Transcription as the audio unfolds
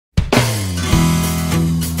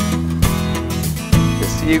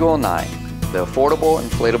SE9, the affordable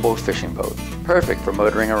inflatable fishing boat, perfect for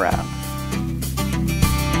motoring around.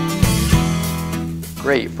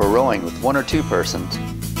 Great for rowing with 1 or 2 persons.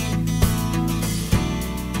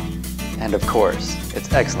 And of course,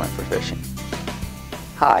 it's excellent for fishing.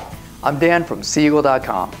 Hi, I'm Dan from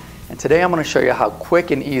SeaEagle.com, and today I'm going to show you how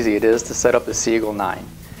quick and easy it is to set up the SE9.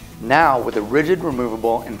 Now with a rigid,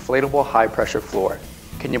 removable, inflatable high-pressure floor.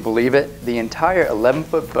 Can you believe it? The entire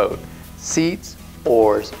 11-foot boat, seats,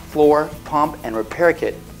 oars, floor, pump, and repair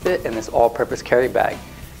kit fit in this all-purpose carry bag,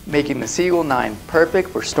 making the SeaEagle9 perfect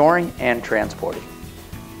for storing and transporting.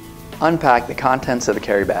 Unpack the contents of the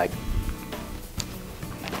carry bag.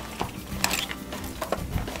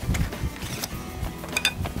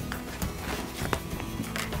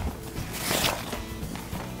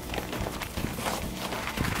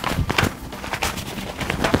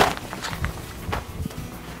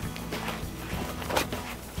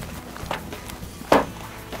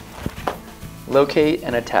 Locate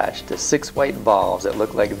and attach the 6 white valves that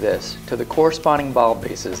look like this to the corresponding valve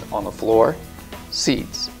bases on the floor,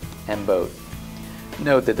 seats, and boat.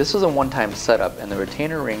 Note that this is a one-time setup and the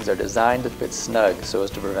retainer rings are designed to fit snug so as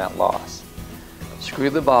to prevent loss. Screw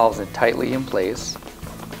the valves tightly in place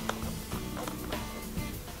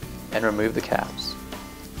and remove the caps.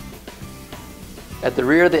 At the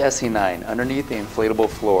rear of the SE9, underneath the inflatable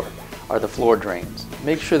floor, are the floor drains.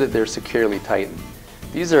 Make sure that they're securely tightened.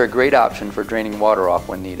 These are a great option for draining water off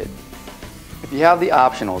when needed. If you have the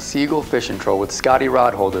optional SeaEagle fishing troll with Scotty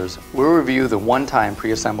rod holders, we'll review the one-time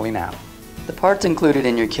pre-assembly now. The parts included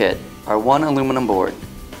in your kit are 1 aluminum board,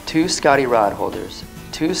 2 Scotty rod holders,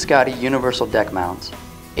 2 Scotty universal deck mounts,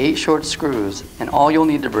 8 short screws, and all you'll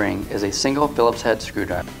need to bring is a single Phillips head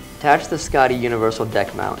screwdriver. Attach the Scotty universal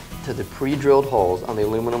deck mount to the pre-drilled holes on the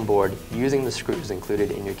aluminum board using the screws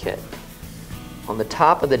included in your kit. On the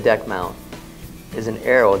top of the deck mount is an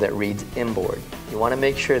arrow that reads inboard. You want to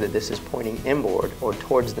make sure that this is pointing inboard or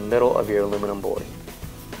towards the middle of your aluminum board.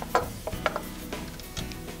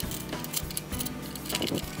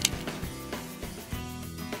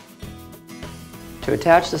 To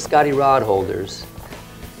attach the Scotty rod holders,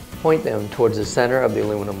 point them towards the center of the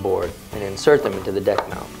aluminum board and insert them into the deck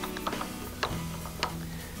mount.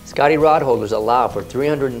 Scotty rod holders allow for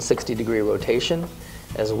 360-degree rotation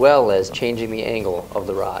as well as changing the angle of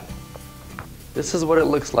the rod. This is what it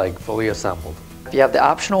looks like fully assembled. If you have the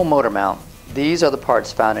optional motor mount, these are the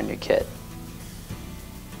parts found in your kit.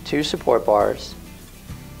 2 support bars,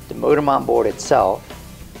 the motor mount board itself,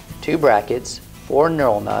 2 brackets, 4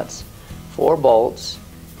 knurl nuts, 4 bolts,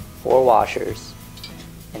 4 washers,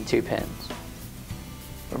 and 2 pins.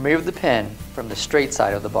 Remove the pin from the straight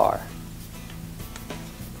side of the bar.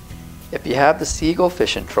 If you have the SeaEagle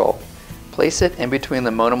fishing troll, place it in between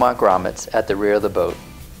the motor mount grommets at the rear of the boat.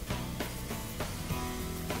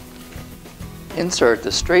 Insert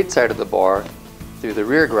the straight side of the bar through the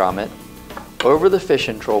rear grommet, over the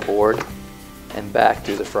fishing troll board, and back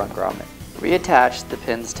through the front grommet. Reattach the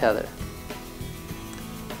pin's tether.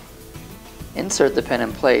 Insert the pin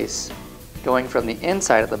in place, going from the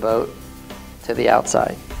inside of the boat to the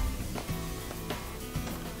outside.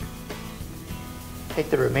 Take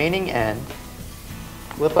the remaining end,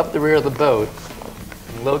 flip up the rear of the boat,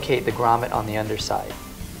 and locate the grommet on the underside.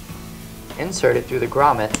 Insert it through the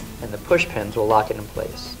grommet and the push pins will lock it in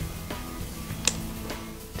place.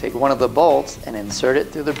 Take one of the bolts and insert it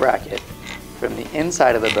through the bracket from the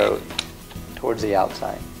inside of the boat towards the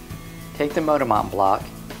outside. Take the motor mount block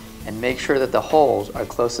and make sure that the holes are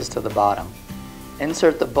closest to the bottom.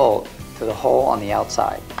 Insert the bolt to the hole on the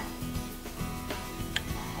outside.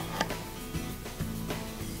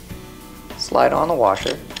 Slide on the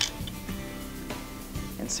washer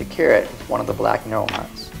and secure it with one of the black knurl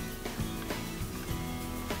nuts.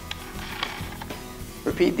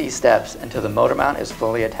 Repeat these steps until the motor mount is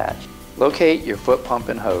fully attached. Locate your foot pump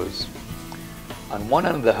and hose. On one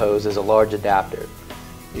end of the hose is a large adapter.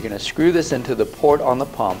 You're going to screw this into the port on the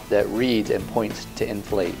pump that reads and points to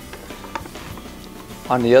inflate.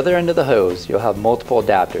 On the other end of the hose, you'll have multiple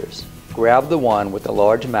adapters. Grab the one with the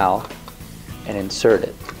large mouth and insert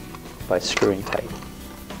it by screwing tight.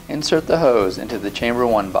 Insert the hose into the chamber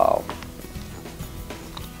 1 valve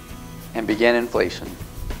and begin inflation.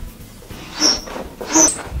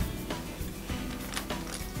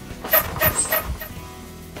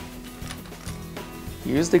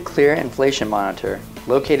 Use the clear inflation monitor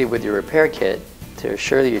located with your repair kit to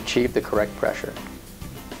assure that you achieve the correct pressure.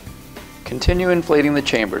 Continue inflating the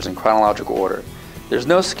chambers in chronological order. There's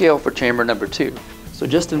no scale for chamber number 2, so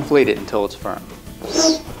just inflate it until it's firm.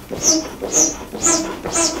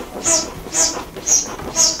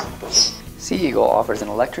 SeaEagle offers an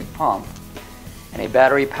electric pump and a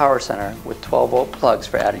battery power center with 12-volt plugs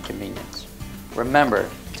for added convenience. Remember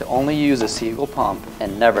to only use a Seagull pump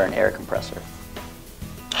and never an air compressor.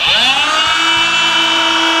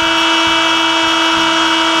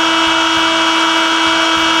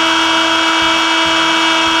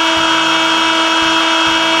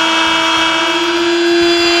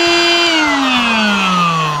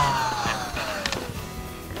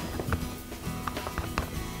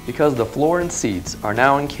 Because the floor and seats are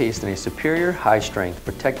now encased in a superior high-strength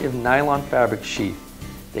protective nylon fabric sheath,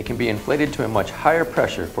 they can be inflated to a much higher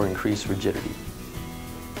pressure for increased rigidity.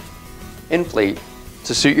 Inflate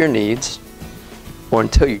to suit your needs or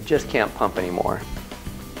until you just can't pump anymore.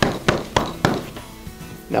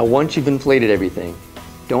 Now once you've inflated everything,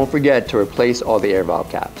 don't forget to replace all the air valve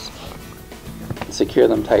caps. Secure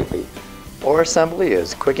them tightly. Or assembly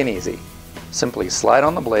is quick and easy. Simply slide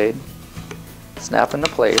on the blade, snap into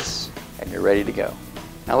place, and you're ready to go.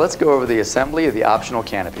 Now let's go over the assembly of the optional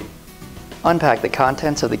canopy. Unpack the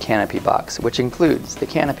contents of the canopy box, which includes the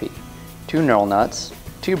canopy, 2 knurl nuts,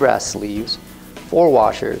 2 brass sleeves, 4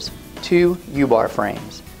 washers, 2 U-bar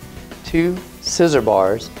frames, 2 scissor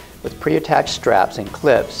bars with pre-attached straps and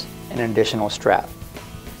clips, and an additional strap.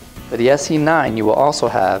 For the SE9, you will also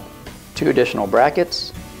have 2 additional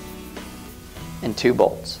brackets and 2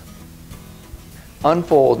 bolts.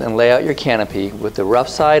 Unfold and lay out your canopy with the rough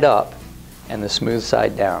side up and the smooth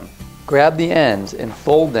side down. Grab the ends and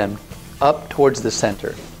fold them up towards the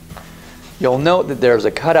center. You'll note that there's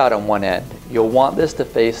a cutout on one end. You'll want this to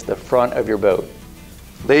face the front of your boat.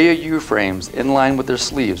 Lay your U-frames in line with their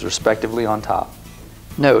sleeves respectively on top.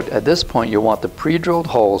 Note, at this point you'll want the pre-drilled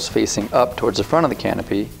holes facing up towards the front of the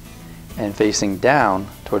canopy and facing down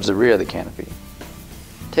towards the rear of the canopy.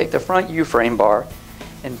 Take the front U-frame bar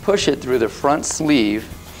and push it through the front sleeve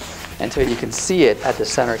until you can see it at the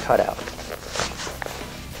center cutout.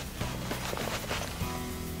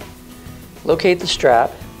 Locate the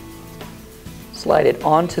strap, slide it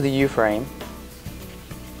onto the U-frame,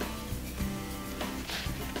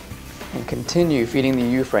 and continue feeding the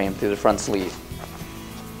U-frame through the front sleeve.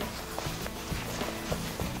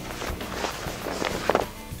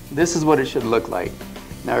 This is what it should look like.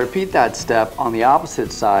 Now repeat that step on the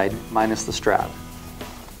opposite side minus the strap.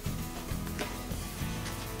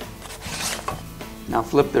 Now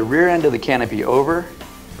flip the rear end of the canopy over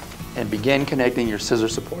and begin connecting your scissor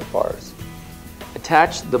support bars.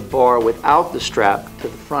 Attach the bar without the strap to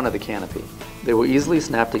the front of the canopy. They will easily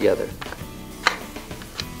snap together.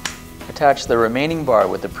 Attach the remaining bar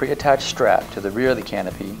with the pre-attached strap to the rear of the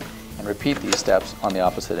canopy and repeat these steps on the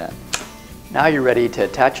opposite end. Now you're ready to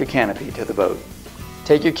attach your canopy to the boat.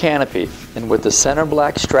 Take your canopy and with the center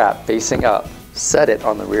black strap facing up, set it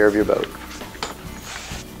on the rear of your boat.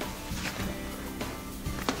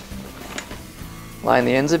 Line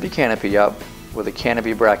the ends of your canopy up with a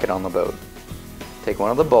canopy bracket on the boat. Take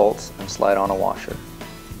one of the bolts and slide on a washer.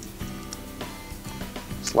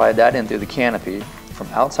 Slide that in through the canopy from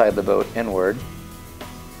outside the boat inward,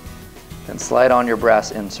 then slide on your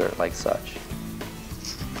brass insert like such.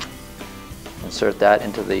 Insert that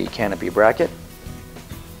into the canopy bracket,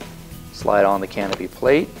 slide on the canopy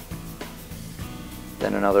plate,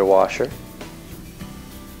 then another washer,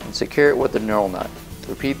 and secure it with the knurl nut.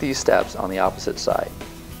 Repeat these steps on the opposite side.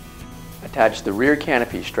 Attach the rear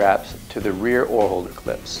canopy straps to the rear oar holder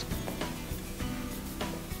clips.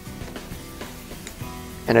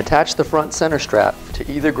 And attach the front center strap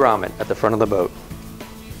to either grommet at the front of the boat.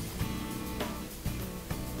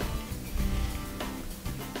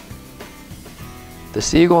 The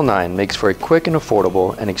Seagull 9 makes for a quick and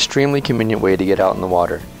affordable and extremely convenient way to get out in the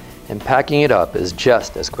water, and packing it up is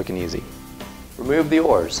just as quick and easy. Remove the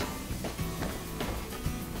oars.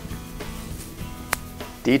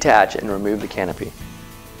 Detach and remove the canopy.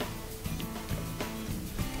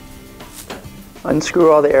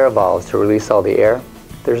 Unscrew all the air valves to release all the air.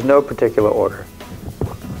 There's no particular order.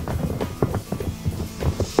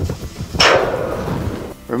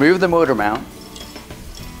 Remove the motor mount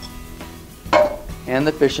and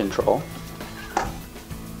the fishing troll.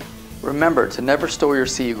 Remember to never store your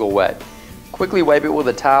Seagull wet. Quickly wipe it with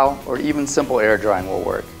a towel or even simple air drying will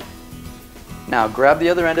work. Now grab the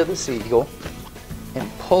other end of the Seagull and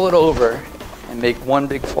pull it over and make one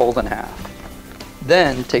big fold in half.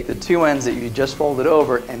 Then take the 2 ends that you just folded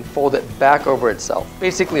over and fold it back over itself,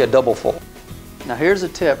 basically a double fold. Now here's a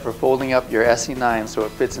tip for folding up your SE9 so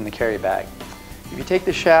it fits in the carry bag. If you take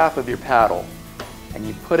the shaft of your paddle and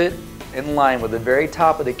you put it in line with the very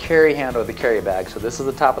top of the carry handle of the carry bag, so this is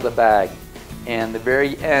the top of the bag, and the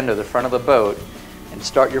very end of the front of the boat, and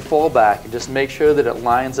start your fold back and just make sure that it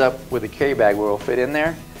lines up with the carry bag where it will fit in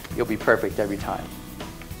there, you'll be perfect every time.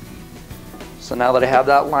 So now that I have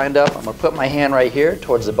that lined up, I'm going to put my hand right here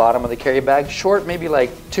towards the bottom of the carry bag, short maybe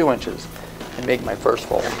like 2 inches, and make my first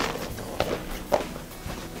fold.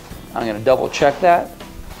 I'm going to double check that,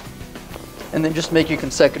 and then just make your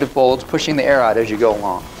consecutive folds, pushing the air out as you go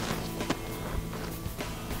along.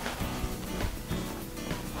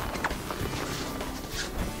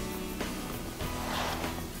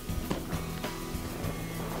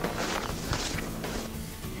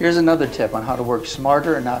 Here's another tip on how to work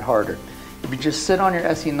smarter and not harder. If you just sit on your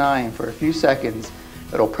SE9 for a few seconds,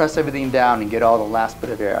 it'll press everything down and get all the last bit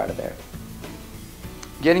of air out of there.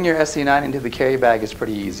 Getting your SE9 into the carry bag is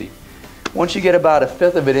pretty easy. Once you get about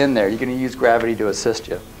 1/5 of it in there, you're going to use gravity to assist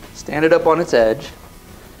you. Stand it up on its edge,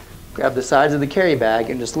 grab the sides of the carry bag,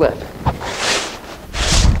 and just lift.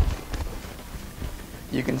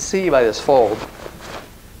 You can see by this fold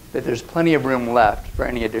that there's plenty of room left for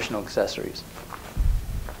any additional accessories.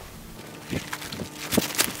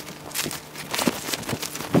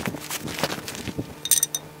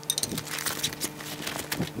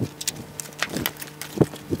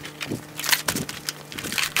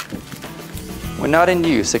 When not in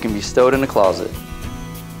use, it can be stowed in a closet,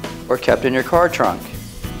 or kept in your car trunk,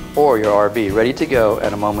 or your RV, ready to go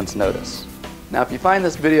at a moment's notice. Now, if you find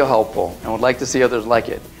this video helpful and would like to see others like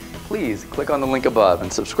it, please click on the link above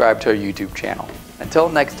and subscribe to our YouTube channel. Until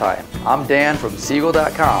next time, I'm Dan from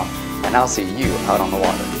Seagull.com, and I'll see you out on the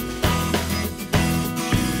water.